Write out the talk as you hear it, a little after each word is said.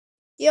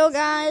Yo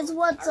guys,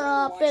 what's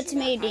up? It's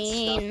me,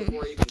 Dean.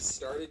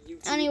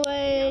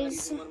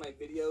 Anyways,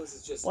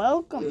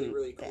 welcome.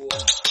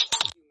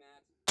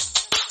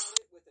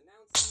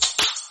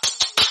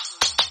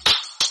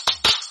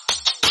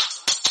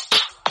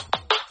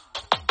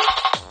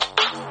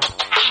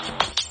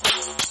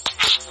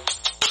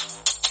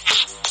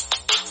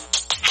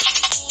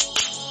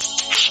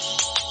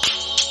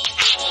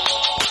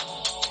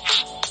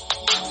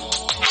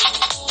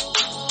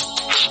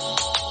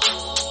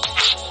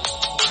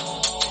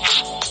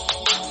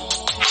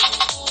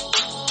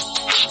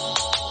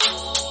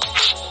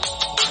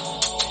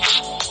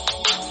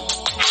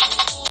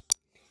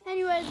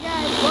 Anyways,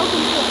 guys,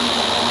 welcome to.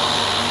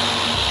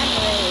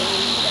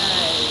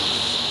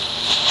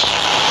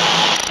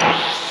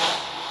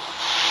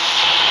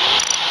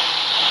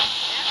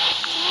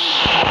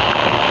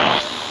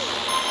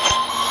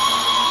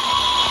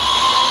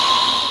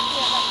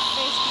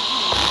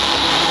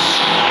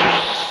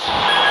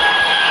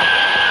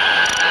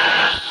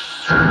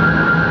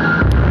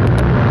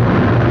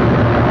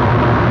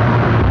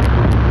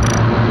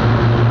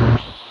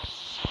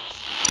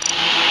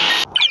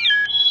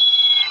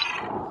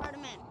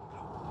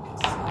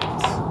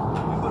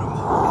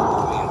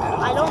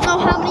 I don't know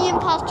how many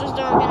imposters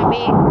there are gonna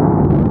be.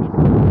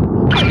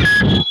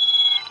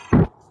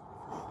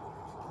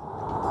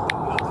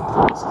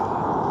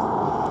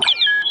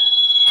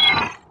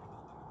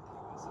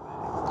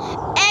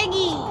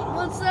 Eggy,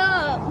 what's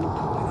up?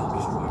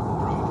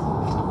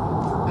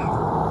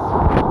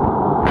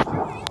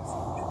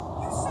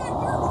 You said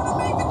you're gonna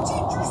make a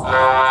teacher's No,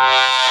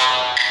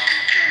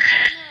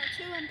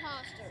 2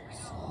 imposters.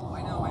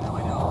 I know.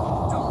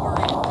 Don't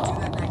worry, we'll do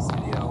that next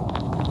video.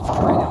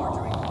 Right now we're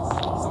doing this.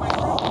 So my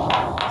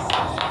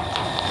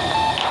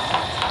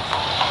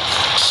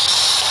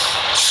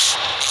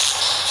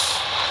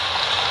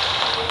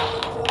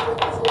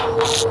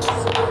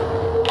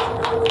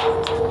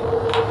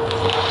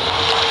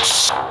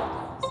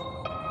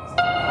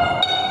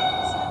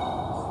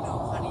no,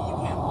 honey, you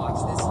can't watch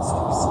this. It's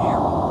too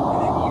scary. And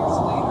then years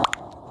later,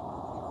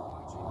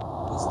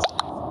 was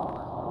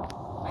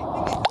I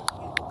think I could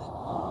handle it.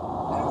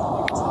 I don't know if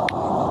you can tell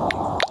by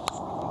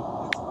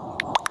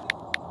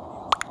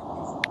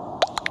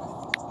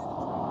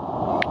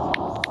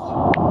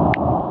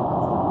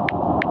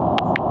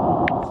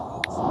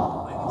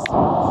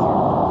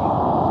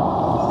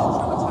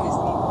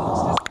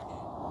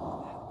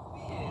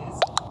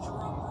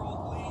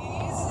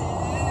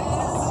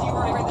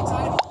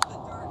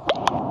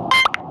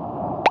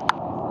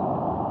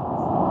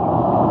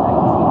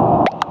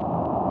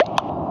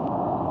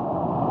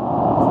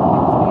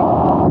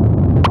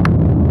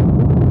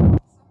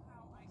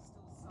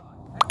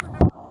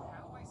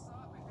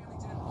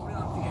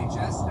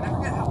and I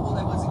forget how old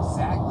I was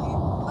exactly.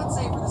 Let's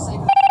say for the sake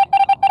of the I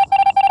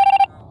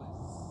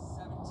was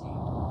 17,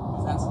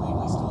 because that's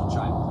legally still a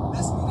child.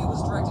 This movie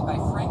was directed by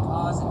Frank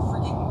Oz and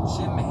freaking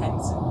Jim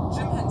Henson.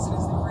 Jim Henson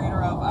is the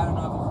creator of, I don't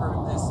know if you've heard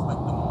of this, but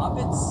The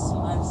Muppets. You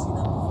might have seen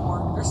them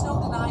before. There's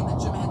no denying that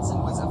Jim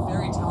Henson was a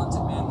very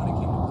talented man when it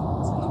came to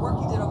puppets, and the work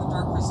he did on The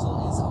Dark Crystal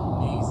is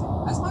amazing.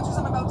 As much as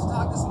I'm about to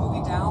talk this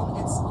movie down,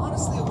 it's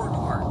honestly a work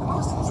of art. The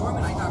most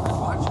enjoyment I got from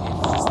watching it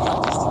was just the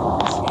artistic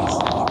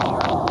appreciation of the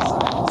character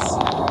design, the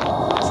scenery,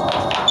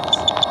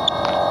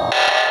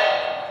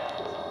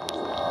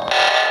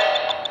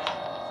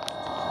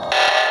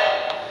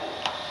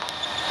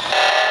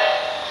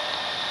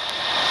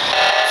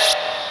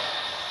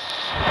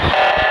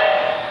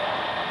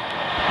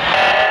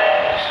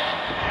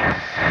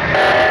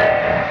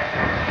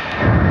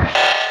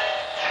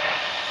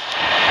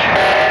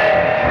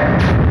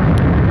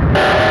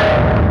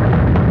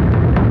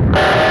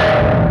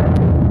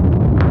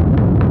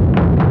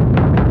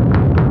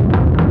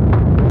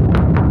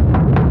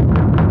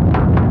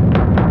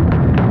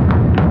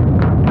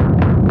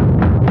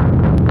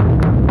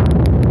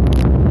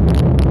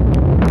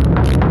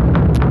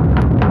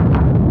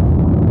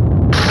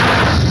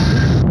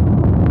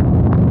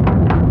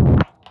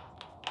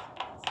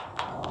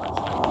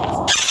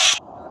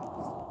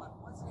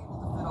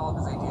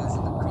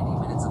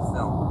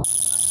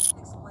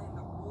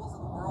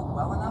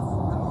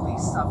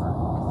 suffered.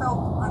 It felt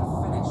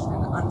unfinished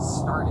and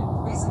unstarted.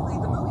 Basically,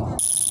 the movie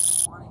didn't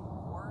want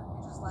more.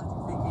 It just left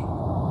you thinking,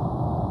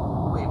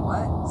 wait,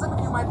 what? Some of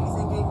you might be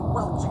thinking,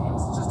 well,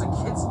 James, it's just a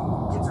kid's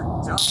movie. Kids are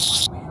dumb.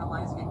 Why am I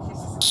analyzing a kid's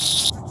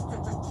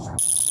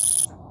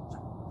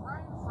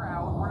Brian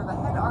Froud, one of the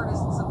head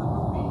artists of the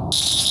movie,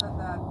 said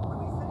that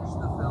when we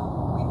finished the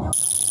film, we knew that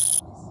we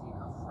had only seen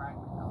a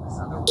fragment of this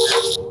other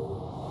world.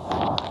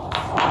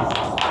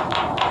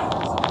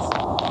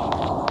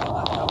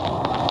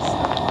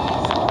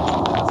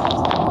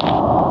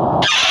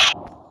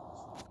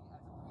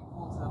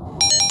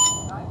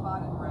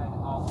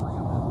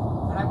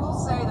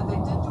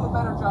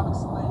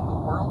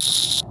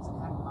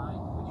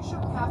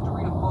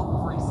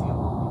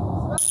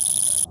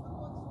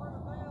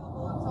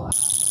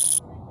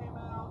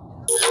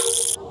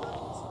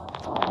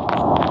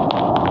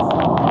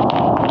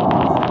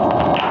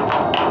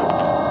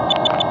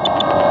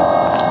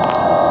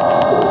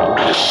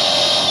 Looks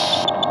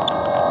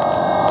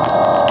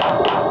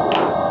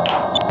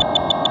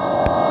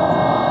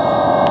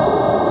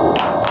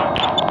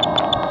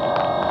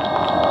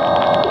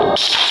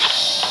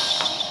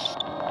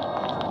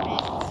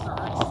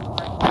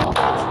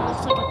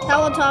like a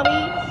Teletubby.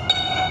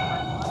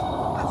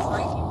 That's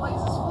right, he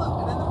plays his flute,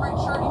 and then the red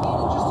shirt he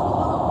needed just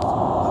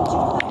explodes. Don't you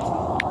do that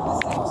too? In the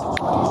same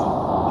situation.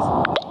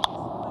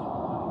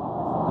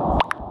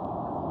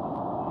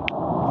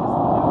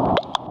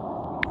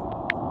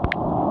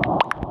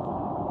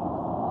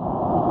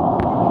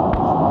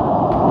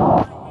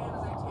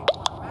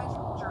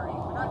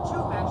 Not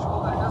too magical,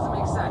 but it doesn't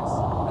make sense.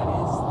 That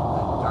is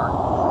the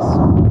darkness.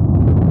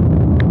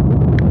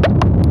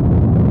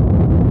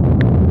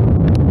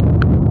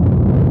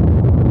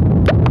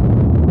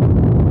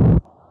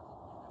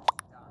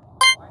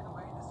 By the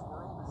way, this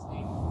world is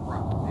named Thra.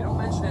 They don't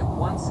mention it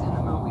once in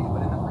the movie,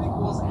 but in the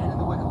prequels and in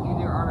the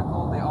Wikipedia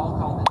article, they all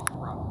called it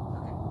Thra.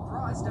 Okay,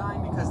 Thra is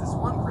dying because this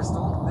one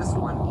crystal, this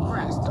one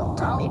cracked. Don't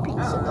tell me, I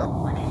pizza. don't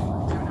know. I mean,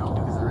 I do know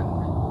because they're in the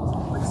prequels.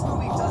 But this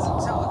movie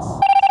doesn't tell us.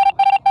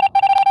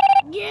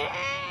 Yeah!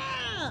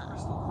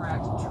 Crystal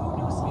cracked, 2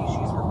 new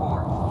species were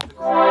born. The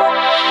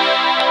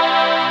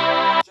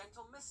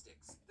gentle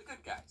mystics, the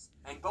good guys.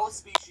 And both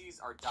species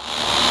are dying.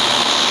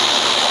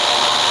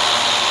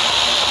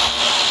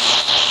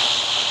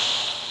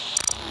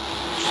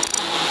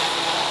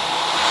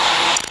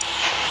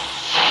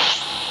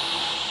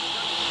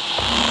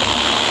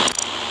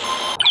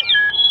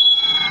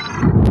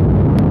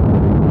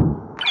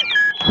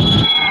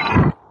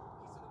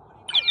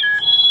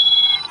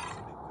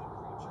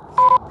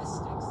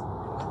 Mystics.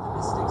 And with the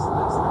mystics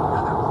lives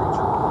another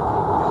creature called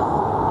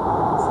Gilfin.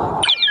 It's like...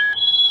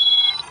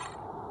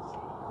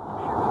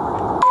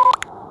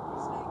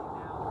 He's naked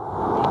now.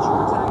 Major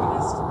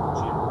protagonist,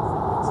 Jim.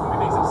 This movie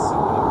makes up so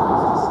many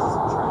words just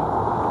to try and...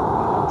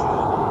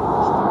 Again,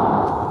 it's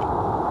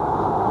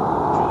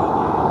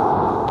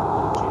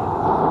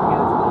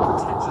a little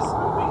pretentious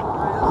movie,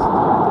 right?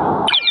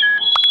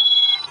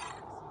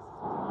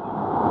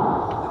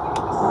 Then we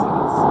get this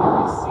second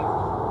serious sequel.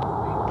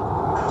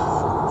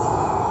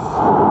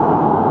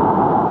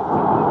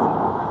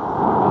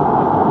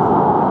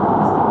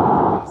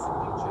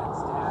 Basically,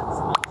 Jen's dad's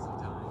also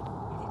dying,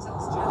 and he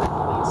tells Jen that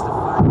he needs to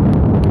find.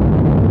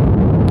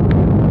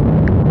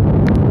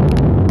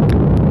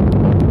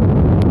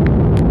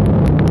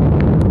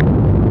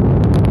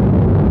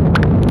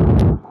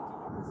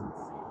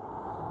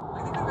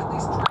 Like, they could have at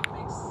least tried to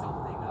make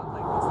something up,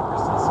 like once the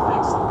crystal is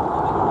fixed, the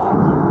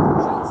woman.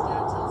 Jen's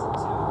dad tells him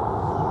to.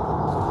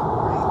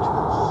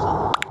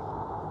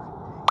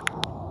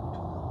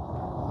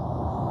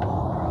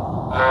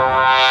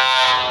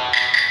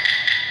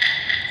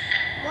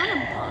 One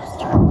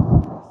imposter.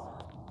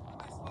 What am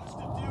I supposed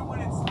to do when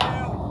it's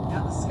noon?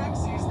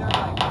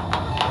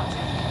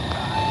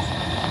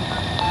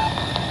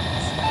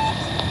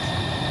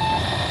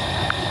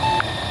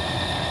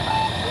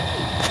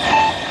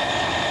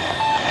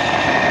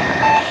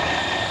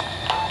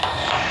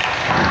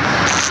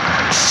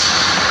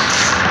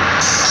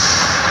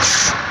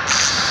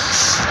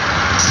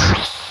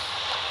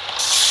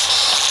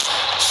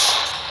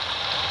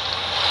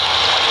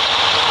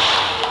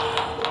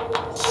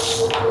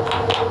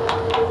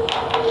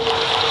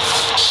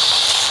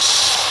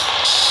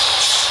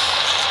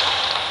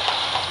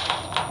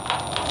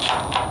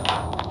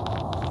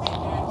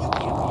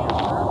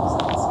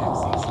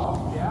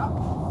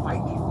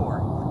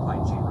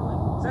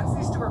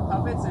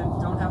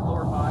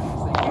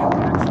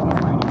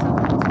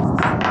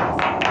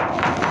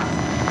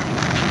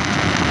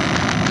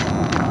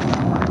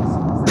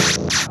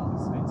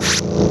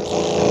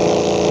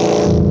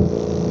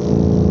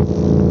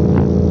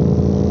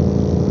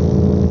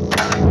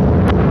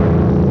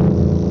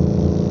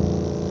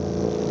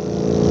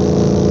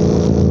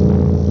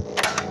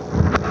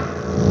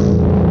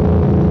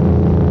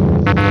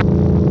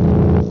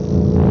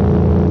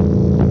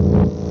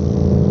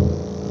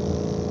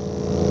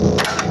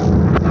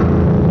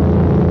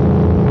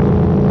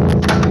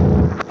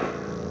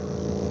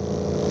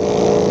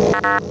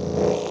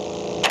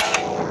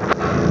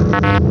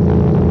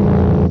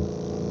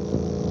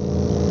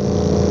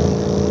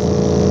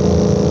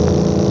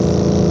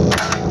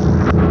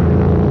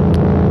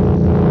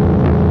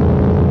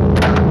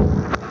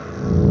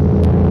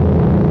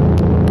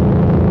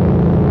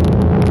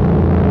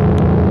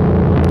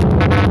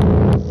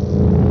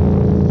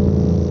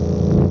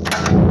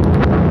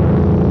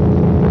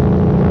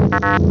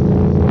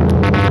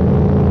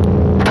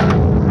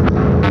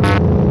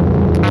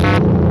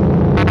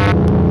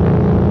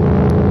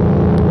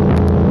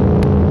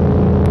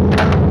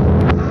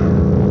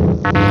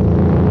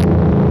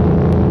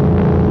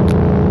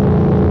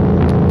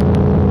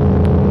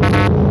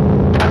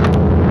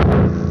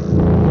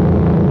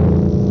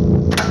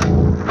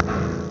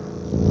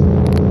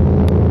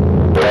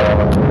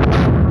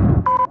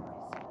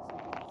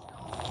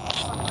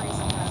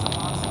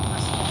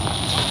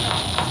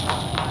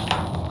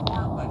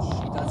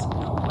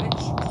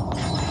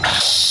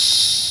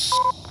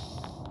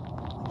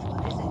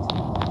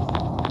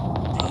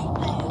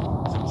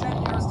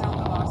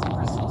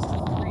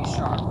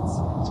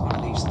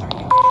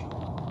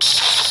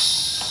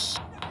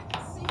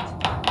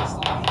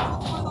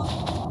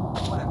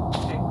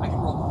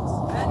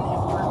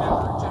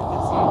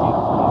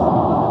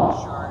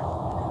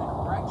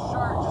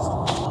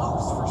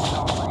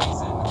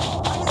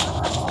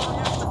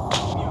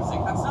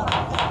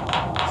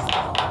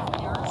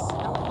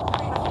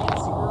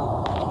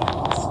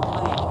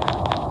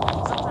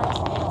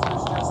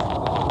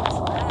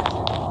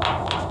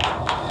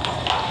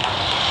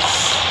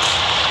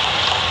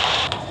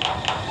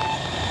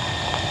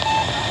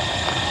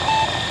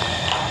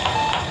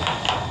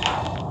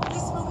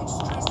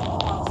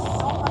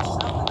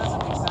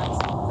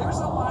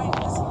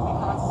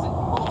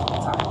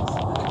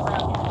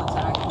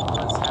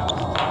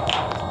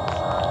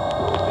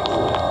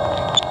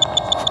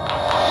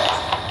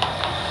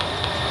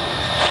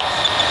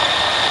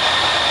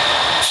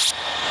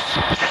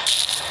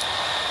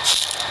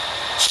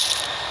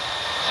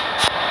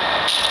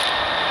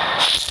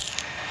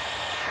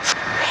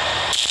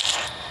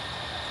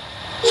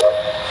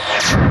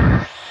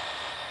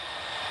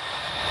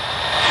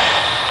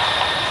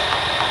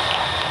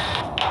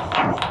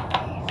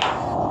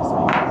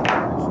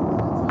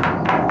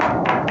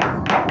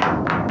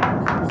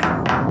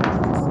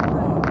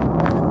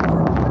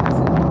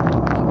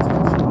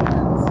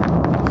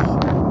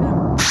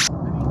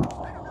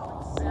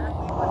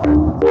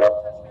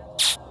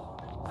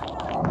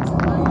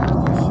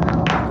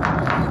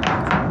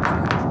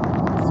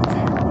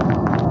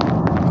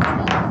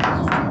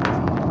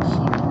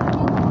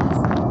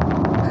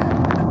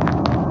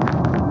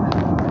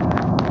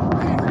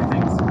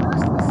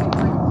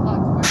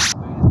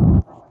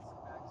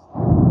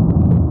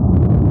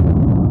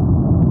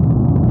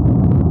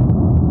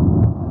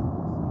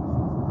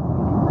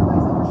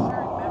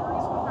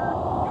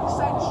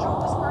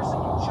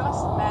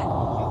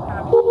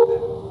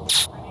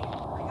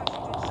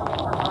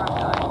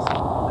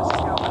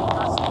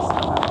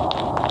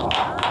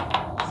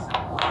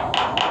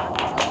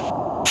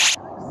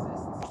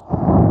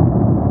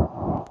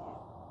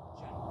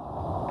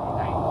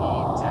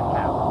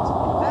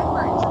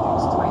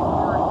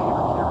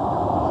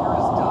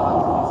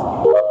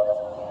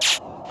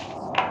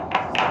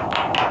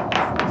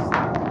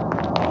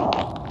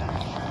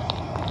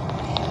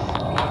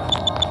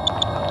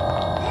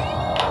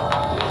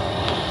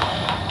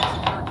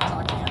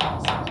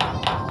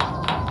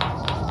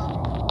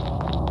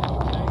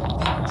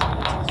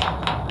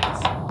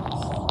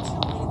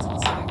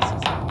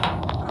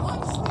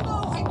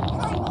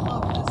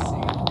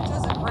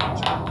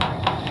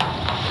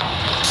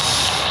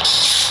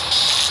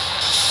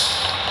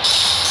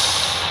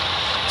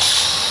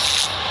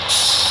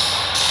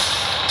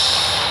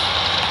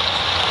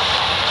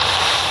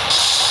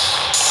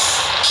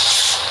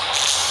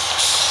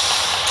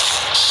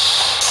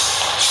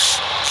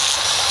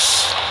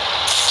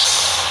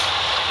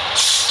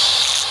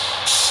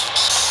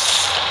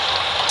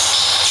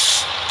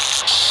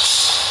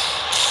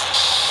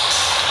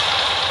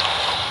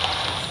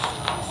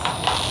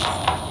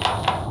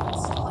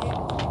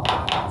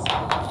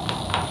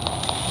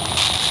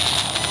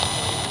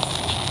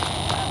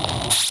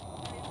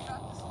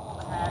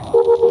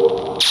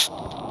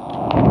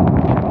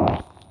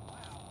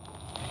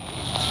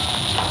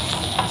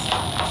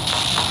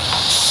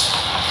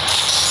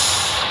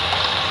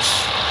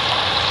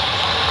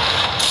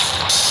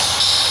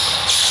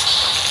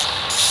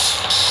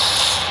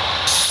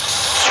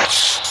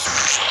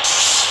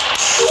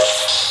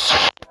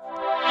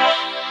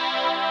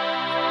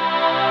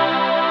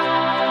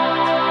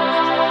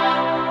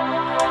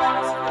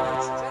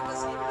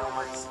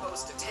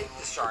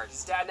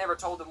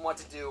 told him what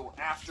to do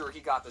after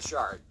he got the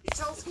shard. He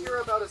tells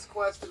Kira about his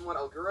quest and what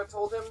Algura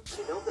told him.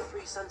 You know the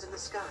three suns in the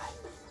sky?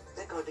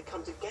 They're going to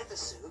come together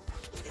soon.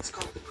 It's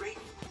called the Great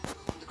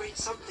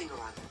something or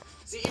other.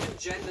 See, even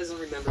Jen doesn't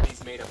remember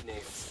these made-up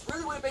names.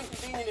 Really would have been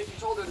convenient if you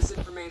told her this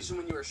information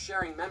when you were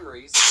sharing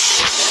memories.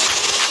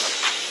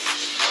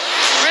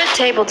 Red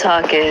Table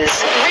Talk is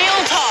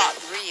real talk.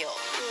 Real.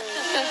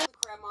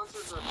 Crab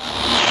monsters are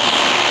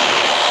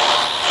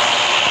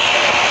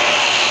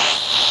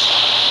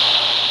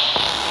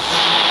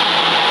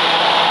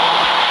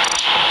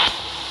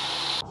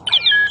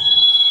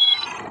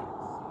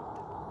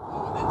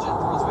and then Jen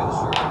throws away the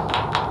shirt.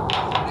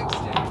 The next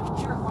day,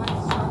 Kira finds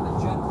the shirt that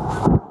Jen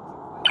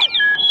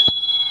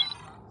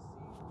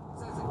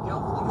says that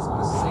Gelfling is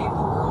going to save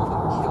the world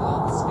and kill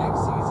all the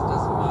Skeksis. It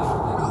doesn't matter.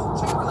 And oh,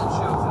 Chamberlain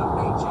shows up.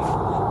 Hey,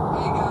 Chamberlain.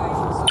 Hey, guys.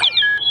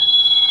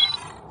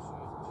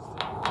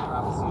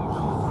 Prophecy to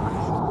go with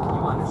French.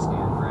 You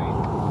understand, right?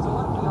 So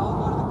why don't we all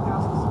go to the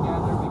castle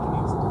together? We can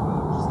eat some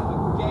food, just have a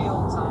gay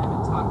old time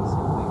and talk to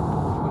something.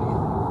 What do you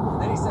think?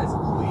 And then he says,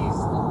 please,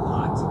 a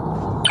lot.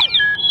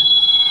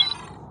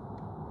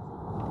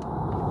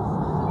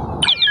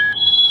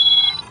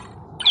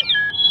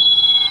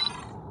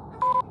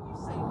 You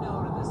say no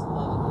to this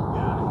lovable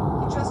guy.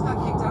 He just got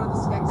kicked out of the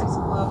Skeksis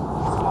Club.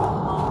 He's all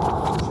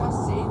alone. He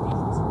just saved me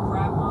from some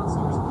crab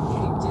monsters.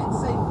 And he did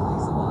say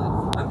please a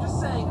lot. I'm just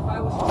saying, if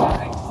I was Jen,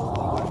 I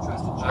totally would have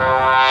trusted Jen.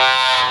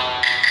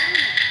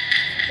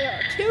 There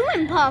are two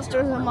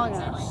imposters among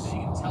us.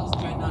 Everything and tells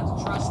Jen not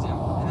to trust him,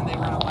 and then they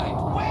run away.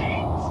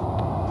 Wait!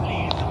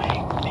 Please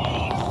make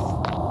peace!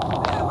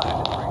 That might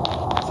have been right.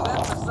 So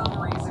then, for some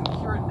reason,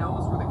 Kira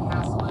knows where the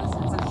castle is,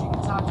 and since she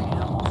can talk to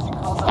animals, she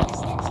calls out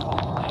these things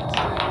called plant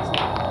strands.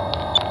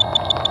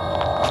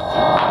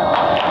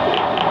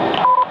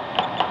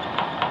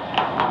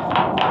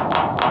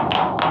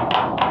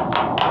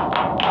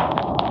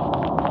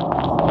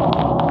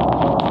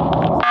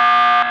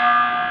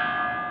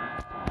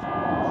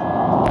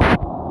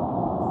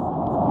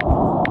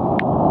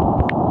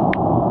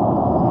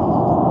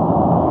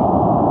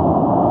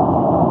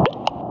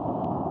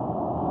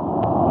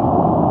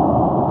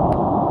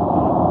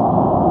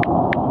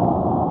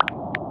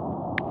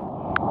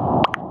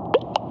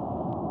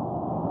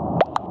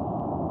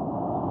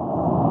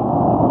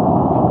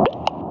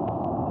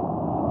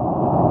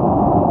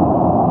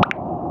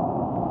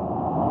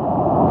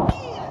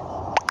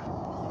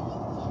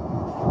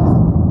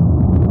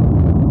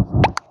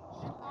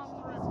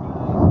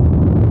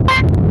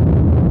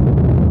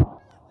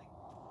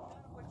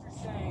 What you're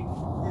saying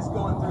is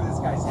going through this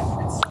guy's head.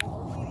 And so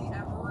only the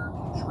Emperor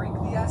can drink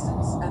the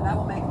essence, and that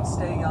will make him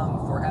stay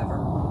young forever.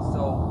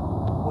 So,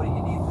 what do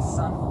you need the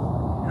sun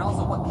for? And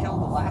also, what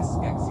killed the last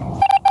Skeksis?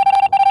 Yeah,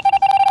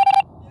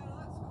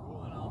 that's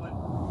cool and all, but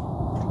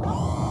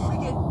we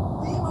get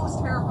the most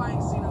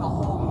terrifying scene in the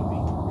whole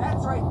movie.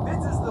 That's right,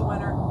 Vince is the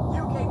winner.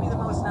 You gave me the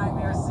most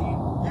nightmare scene.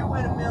 You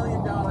win $1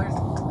 million.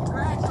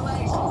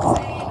 Congratulations,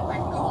 scene. I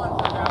can go on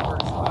for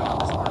hours about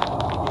this part of the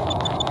movie gave me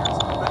nightmares,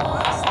 but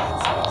honestly, it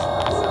speaks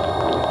for itself.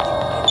 You think you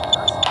made it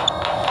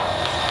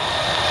personal.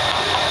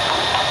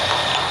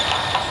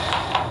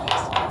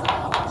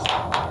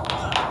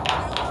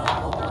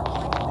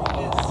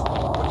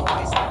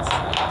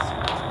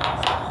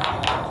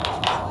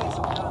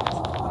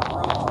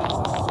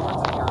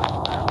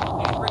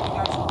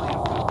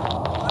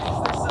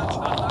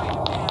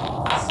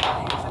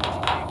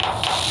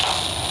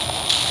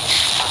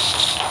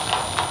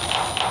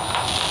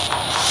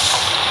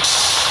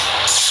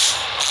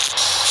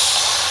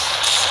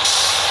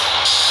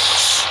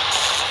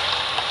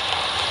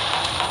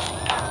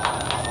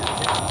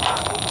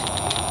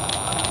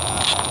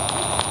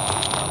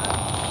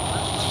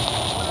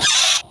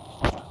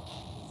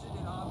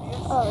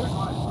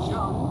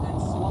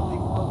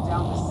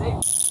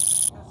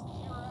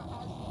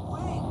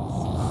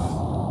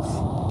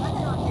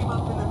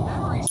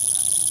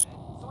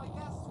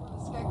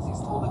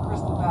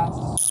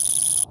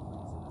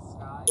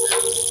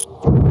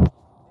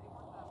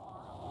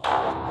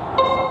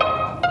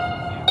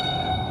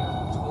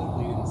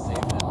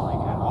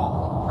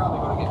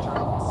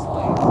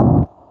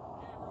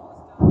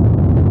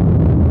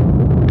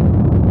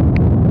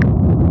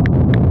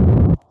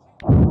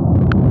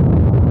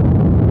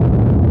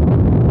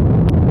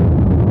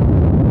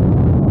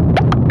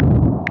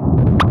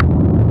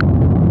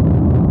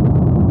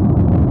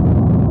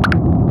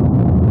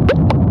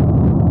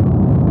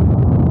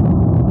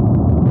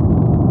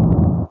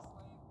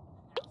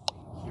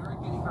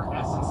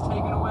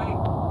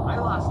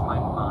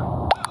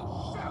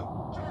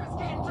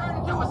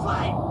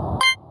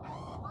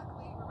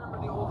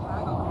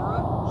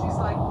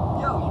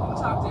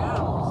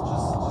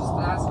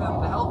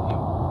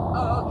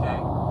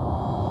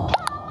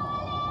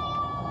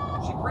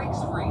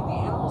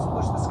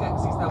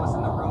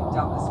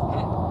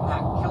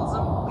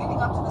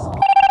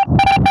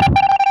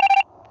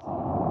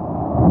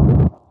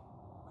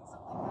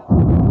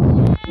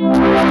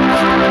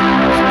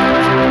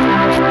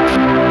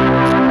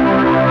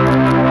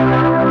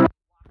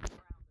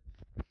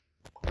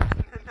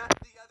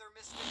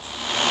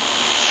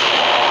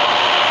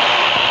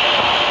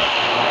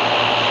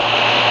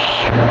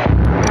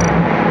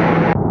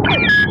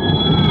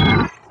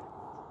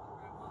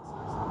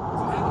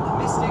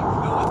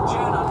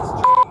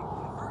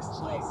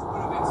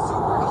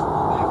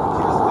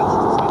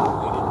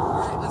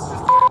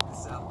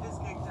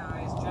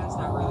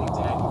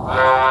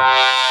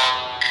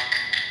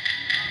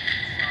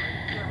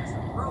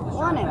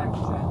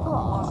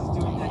 while she's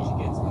doing that, she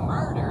gets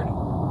murdered.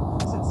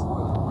 I said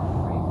spoiler alert,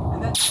 right?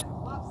 And then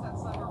plops that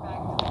sucker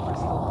back into the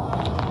crystal.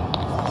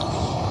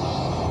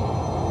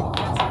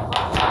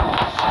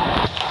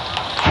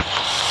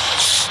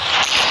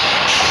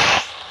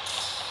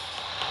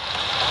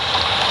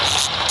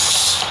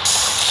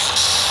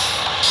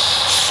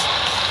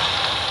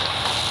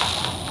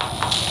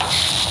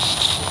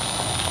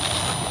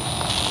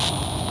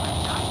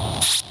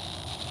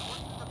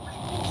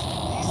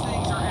 These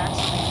things are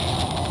actually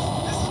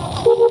aliens. This is what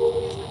the whole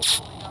movie has been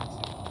building up to.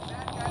 The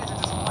bad guys are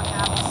just one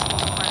half of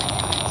schizophrenic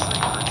human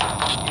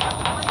triggers. You have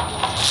the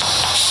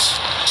prequels.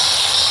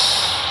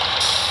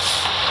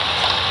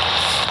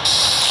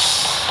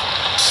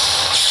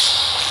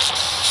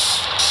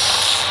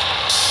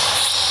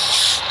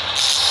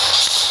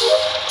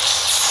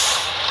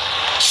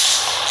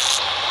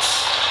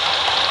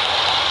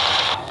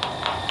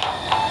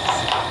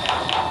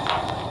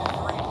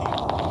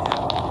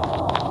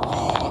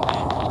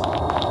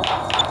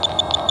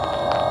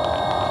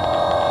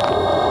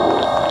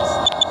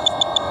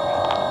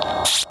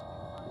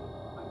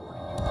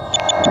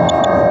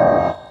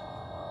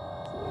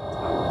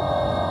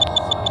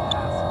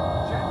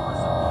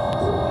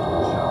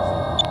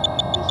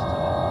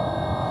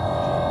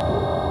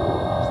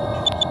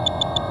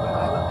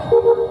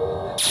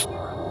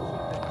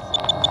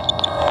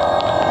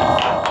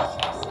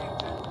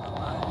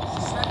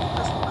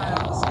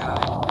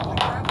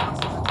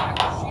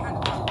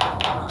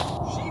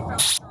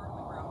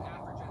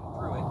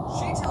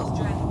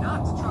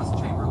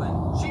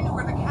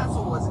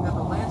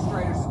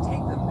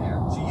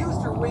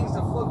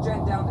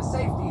 Jen down to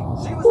safety.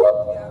 She was able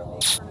to get out of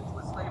being turned into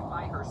a slave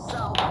by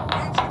herself,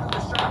 and she threw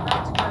the shot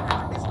back to Jen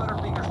after his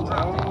butterfingers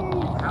dropped it.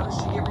 How does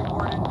she get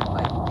rewarded?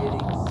 By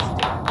getting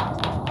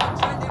stabbed. When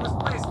Jen Day was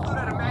placed, flew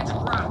out a magic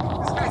rock.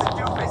 This guy's a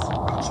doofus.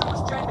 Who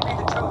chose Jen to be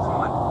the chosen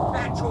one?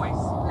 Bad choice.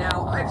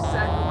 Now, I've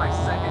said who my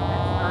second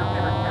and third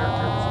favorite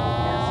character in this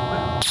movie is,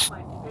 but who's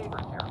my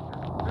favorite character?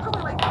 There's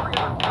only like 3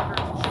 other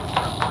characters to choose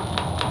from.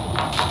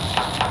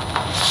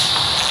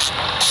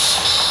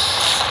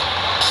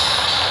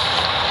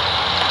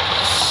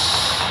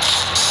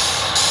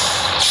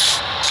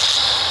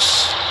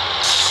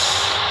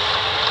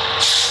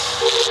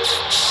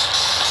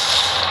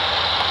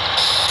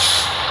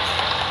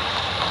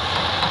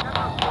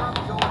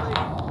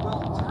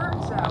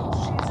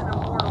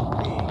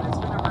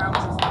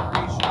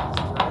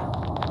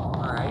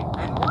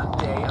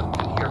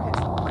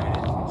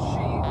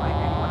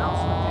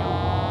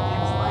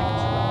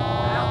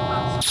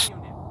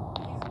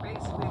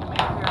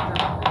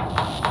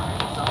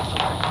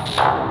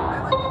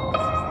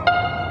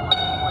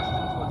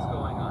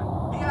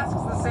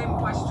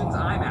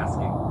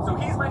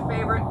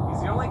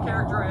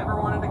 Character I ever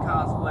wanted to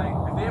cosplay.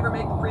 If they ever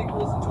make the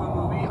prequels into a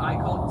movie, I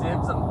call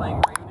dibs on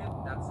playing Rayunib.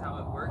 That's how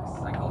it works.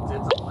 I call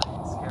dibs on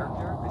playing this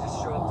character. I just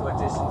show up to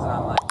auditions and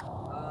I'm like,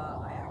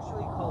 I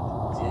actually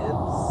called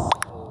dibs.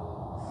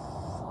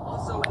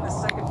 Also, in the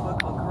second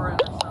book, Okura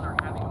and her son are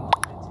having a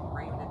moment, and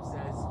Rayunib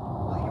says,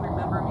 "Will you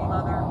remember me,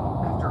 Mother?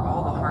 After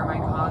all the harm I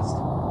caused,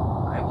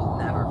 I will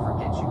never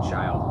forget you,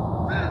 child."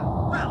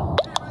 Well,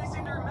 I didn't really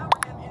seem to remember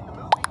him in the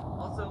movie.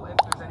 Also, if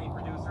there's any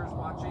producers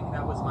watching,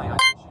 that was my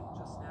audition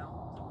just now.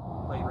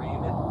 Play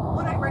Rayunib.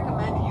 Would I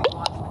recommend you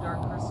watch The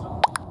Dark Crystal?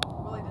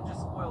 Well, I did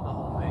just spoil the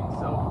whole thing,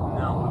 so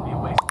no, it would be a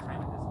waste of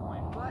time at this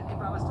point. But if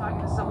I was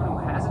talking to someone who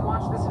hasn't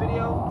watched this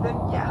video, then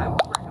yeah, I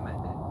would recommend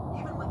it.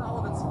 Even with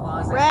all of its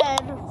flaws, I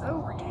think it's a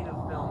creative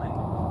film, and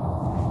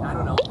I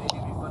don't know, maybe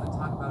it'd be fun to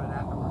talk about it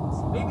afterwards.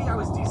 Maybe I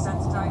was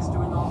desensitized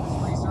doing all this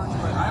research,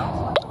 but I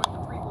also enjoyed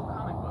the prequel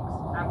comic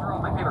books. After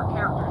all, my favorite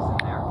characters in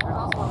there. There's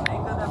also a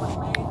manga that was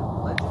made,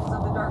 Legends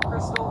of the Dark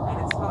Crystal, and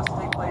it's supposed to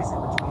take place in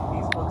between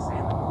these books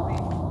and the movie.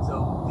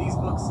 So these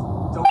books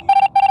don't even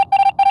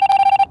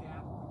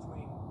gap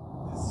between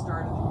the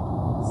start of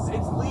the...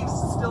 It leaves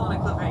still on a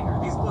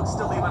cliffhanger. These books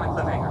still leave on a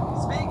cliffhanger.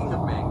 Speaking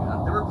of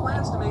manga, there were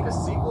plans to make a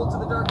sequel to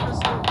The Dark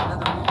Crystal,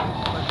 another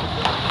movie, but the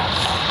film...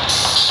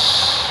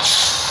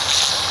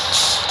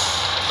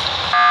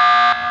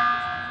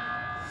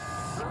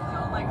 They're only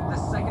on like the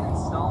second